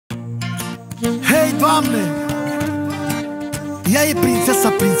Hei, Doamne, ea e prințesa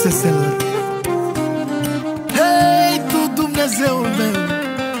prințeselor. Hei, Tu, Dumnezeul meu,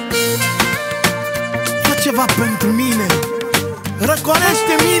 fă ceva pentru mine.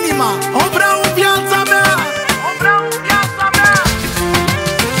 Răcorește-mi inima, o vreau în viața mea, o vreau în viața mea.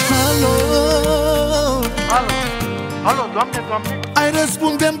 Alo, alo, alo, Doamne, Doamne. Ai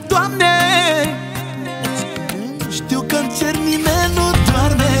răspundem, Doamne. Știu că în cer nimeni nu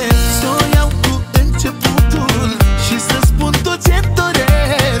doarme. Să o iau cu începutul și să spun tot ce-mi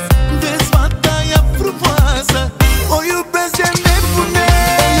doresc. Vezi fata ea frumoasă, o iubesc de nebune.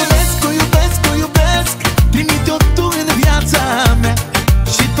 O iubesc, o iubesc, o iubesc. Trimite-o Tu în viața mea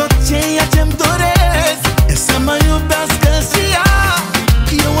și tot ceea ce-mi doresc e să mă iubească și ea.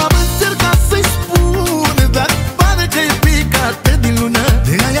 Eu am încercat să-i spun, dar pare că e picată din lună.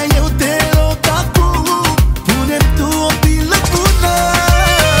 De aia eu te rog acum, pune-mi Tu o pilă bună.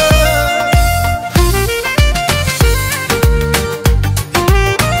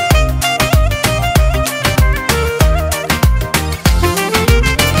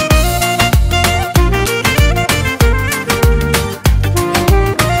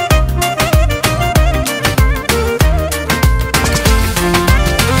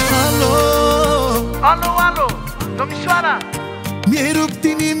 Alo, Alo, alo, domnișoara. mi-ai rupt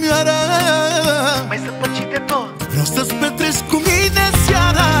inimioara. Mai săpăcit de tot. Vreau să-ți petreci cu mine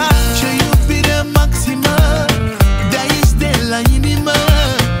seara. Ce iubire maximă, de aici, de la inimă.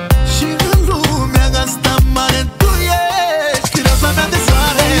 Și în lumea asta mare Tu ești raza mea de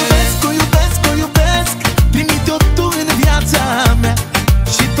soare. O iubesc, o iubesc, o iubesc. Trimite-o Tu în viața mea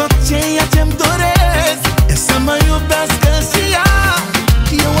și tot ceea ce-mi doresc e să mă iubească și ea.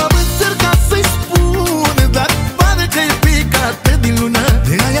 Eu am încercat să-i spun, dar pare că e picată din lună.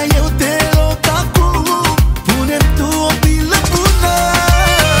 De aia eu te rog acum, pune-mi Tu o pilă bună.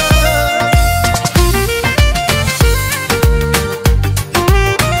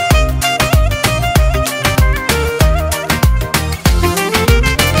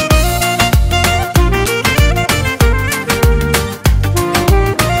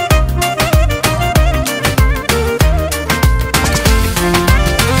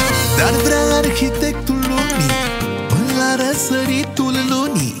 Dar vrea arhitectul lumii, până la răsăritul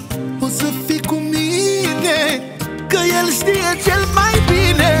lunii, o să fii cu mine, că el știe cel mai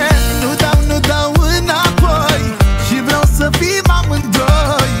bine. Nu dau înapoi și vreau să fim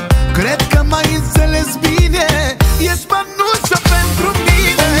amândoi. Cred că m-ai înțeles bine, ești mănuță pentru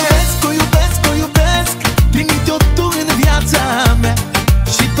mine. O iubesc, o iubesc, o iubesc. Trimite-o Tu în viața mea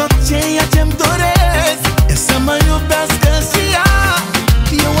și tot ceea ce-mi doresc e să mă iubească și ea.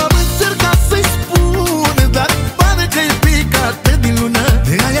 Eu am încercat să-i spun, dar pare că e picată din lună.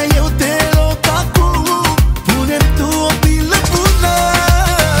 De aia eu te rog acum, pune-mi Tu o pilă bună.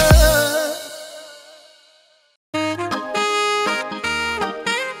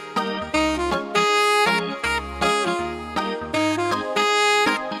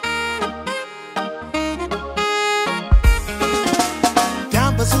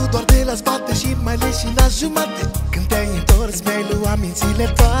 Te-am văzut doar de la spate și mai ales și la jumate. Când te-ai întors mi-ai luat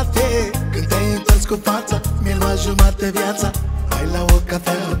mințile toate. Când te-ai întors cu fața mi-ai luat jumate viața. Hai la o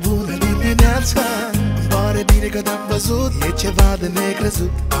cafea bună dimineața. Îmi pare bine că te-am văzut, e ceva de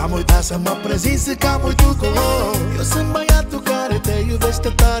necrezut. Am uitat să mă prezint, să cam uit tu. Eu sunt băiatul care te iubește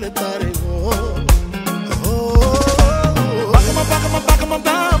tare, tare. Bagă-mă, bagă-mă, bagă-mă,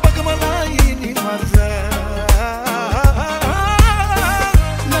 da, bagă-mă la inima ta.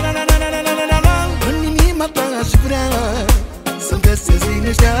 În inima ta aș vrea să-mi găsesc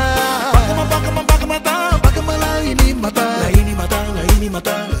liniștea. Bagă-mă, bagă-mă, bagă-mă, da, bagă-mă la inima ta. La inima ta, la inima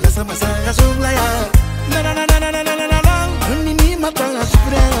ta, lasă-mă să ajung la ea. În inima ta aș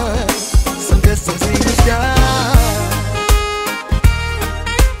vrea să-mi găsesc liniștea.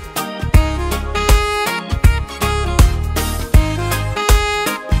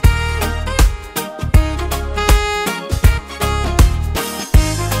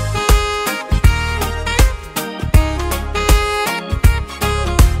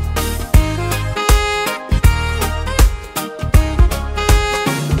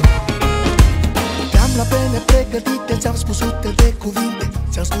 La pene pregătite, ți-am spus sute de cuvinte,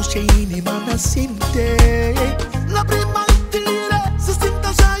 ți-am spus ce inima mea simte. La prima întâlnire să simt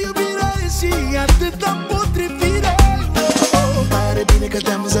așa iubire și atâta potrivire. Îmi pare bine că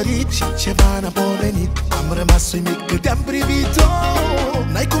te-am zărit și ceva n-a pomenit. Am rămas uimit că te-am privit-o.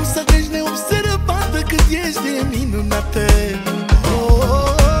 N-ai cum să treci neobservată cât ești de minunată.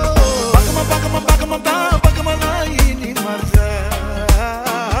 Bagă-mă, bagă-mă, bagă-mă, da, bagă-mă la inima ta.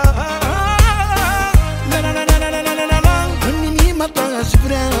 În inima ta aș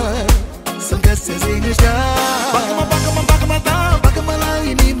vrea să găsesc liniștea. Bagă-mă, bagă-mă, bagă-mă, da, bagă-mă la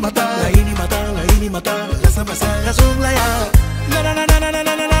inima ta, la inima ta, la inima ta. Lasă-mă să ajung la ea. La la la la la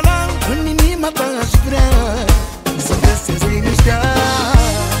la la la la. În inima ta aș vrea să găsesc liniștea.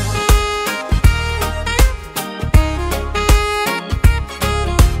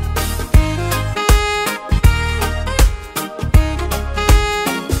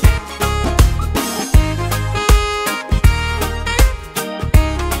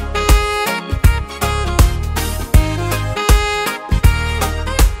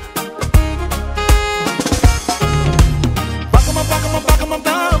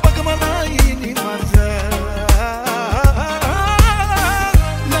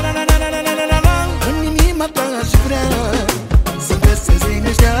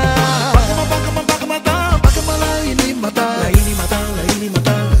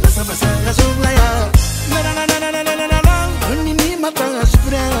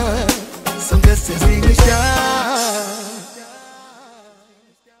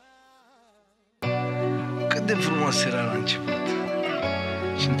 Cât de frumos era la început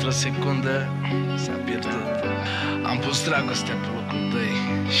și într-o secundă s-a pierdut. Am pus dragostea pe locul 2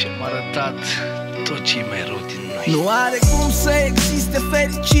 și am arătat tot ce e mai rău din noi. Nu are cum să existe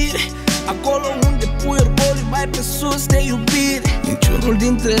fericire acolo unde pui orgoliu mai pe sus de iubire. Niciunul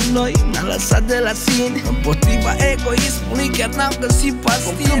dintre noi n-a lăsat de la sine, împotriva egoismului chiar n-am găsit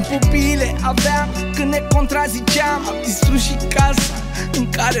pastile. Când pupile aveam, când ne contraziceam, am distrus și casa în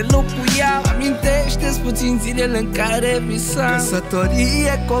care locuiam. Amintește-ți puțin zilele în care visam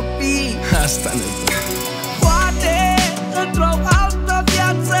căsătorie, copii. Asta ne dă. Poate într-o altă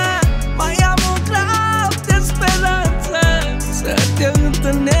viață mai am un grab de speranță să te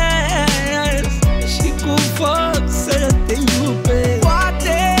întâlnesc și cu foc să te iubesc.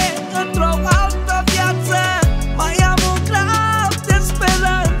 Poate într-o altă viață mai am un grab de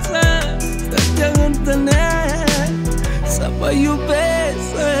speranță să te întâlnesc, să mă iubesc,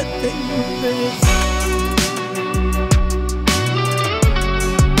 să te iubesc.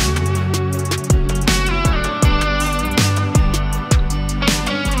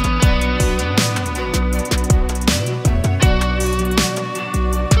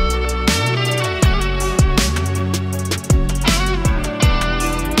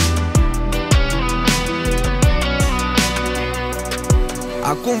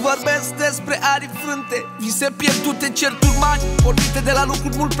 Acum vorbesc despre arii frânte, vise pierdute, certuri mari, pornite de la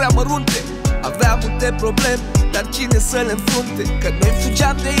lucruri mult prea mărunte. Aveam multe probleme, dar cine să le înfrunte? Că noi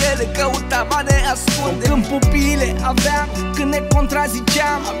fugeam de ele, căutam a ne ascunde. Când pupile aveam, când ne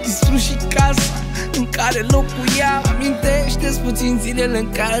contraziceam, am distrus și casa în care locuiam. Amintește-ți puțin zilele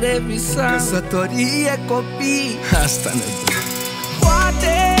în care visam căsătorie, copii. Asta ne dă.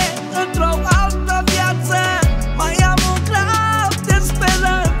 Poate într-o altă viață mai am un grab de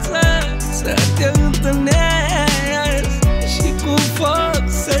speranță să te întâlnesc și cu foc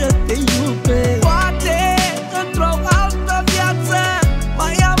să te iubesc. Poate într-o altă viață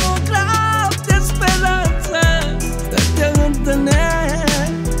mai am un grab de speranță să te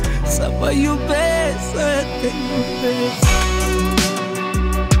întâlnesc, să mă iubesc, să te iubesc.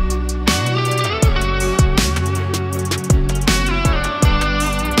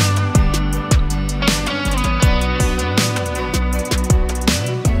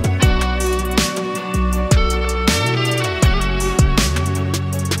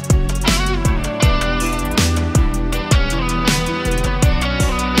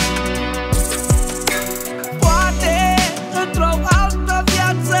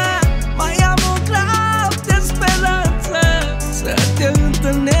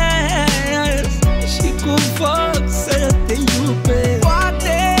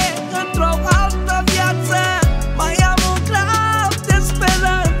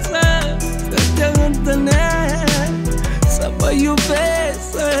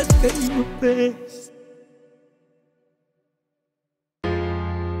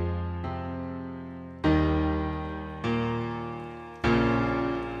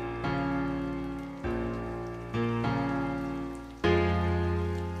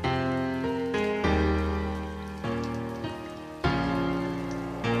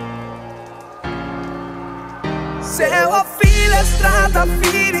 Se ofile strada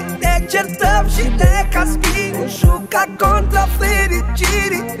firii, ne certăm și ne caspim, juca contra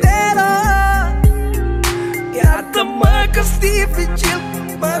fericirii tale. Iartă-mă că-s dificil,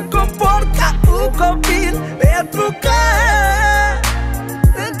 mă comport ca un copil, pentru că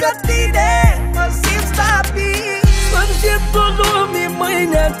lângă tine mă simt stabil. Sfârșitul lumii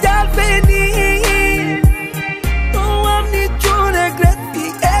mâine te-ar veni, nu am niciun regret,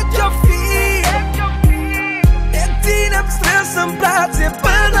 fie ce-o fi. Ținem strâns în brațe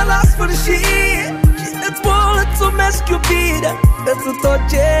până la sfârșit. sfârșit și îți mulțumesc iubirea pentru tot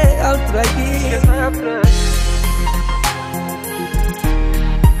ce am trăit.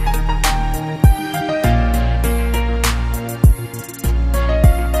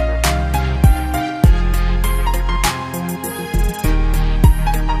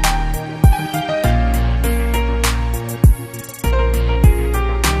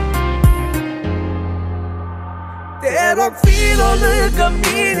 Te rog, filo lângă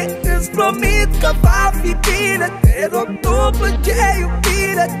mine, îți promit că va fi bine. Te rog, tu plânge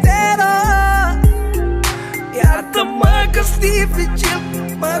iubire, te rog. Iartă-mă că-s dificil,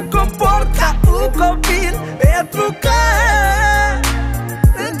 mă comport ca un copil, pentru că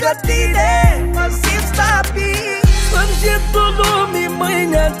lângă tine mă simt stabil. Sfârșitul lumii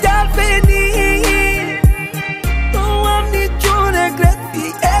mâine de-ar veni, nu am niciun regret,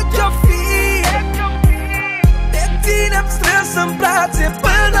 fie ce-o fi. Ținem strâns în brațe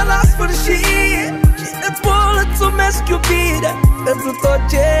până la sfârșit și îți mulțumesc iubirea pentru tot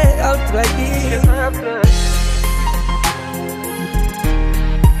ce am trăit.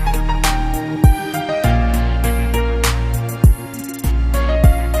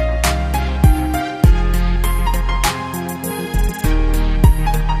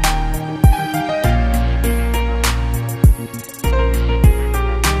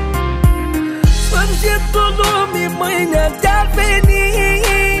 Sfârșitul lumii mâine de-ar veni,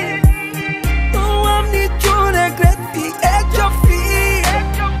 nu am niciun regret, fie ce-o fi.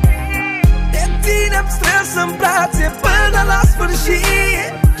 Ne ținem strâns în brațe până la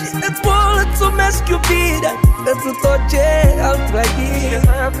sfârșit și îți mulțumesc iubirea pentru tot ce am trăit.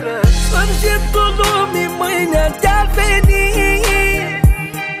 Sfârșitul lumii mâine de-ar veni,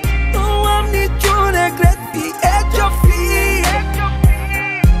 nu am niciun regret, fie ce-o fi.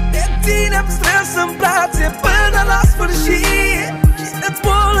 Ținem strâns în brațe până la sfârșit și îți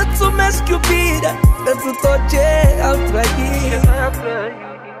mulțumesc iubirea pentru tot ce am trăit.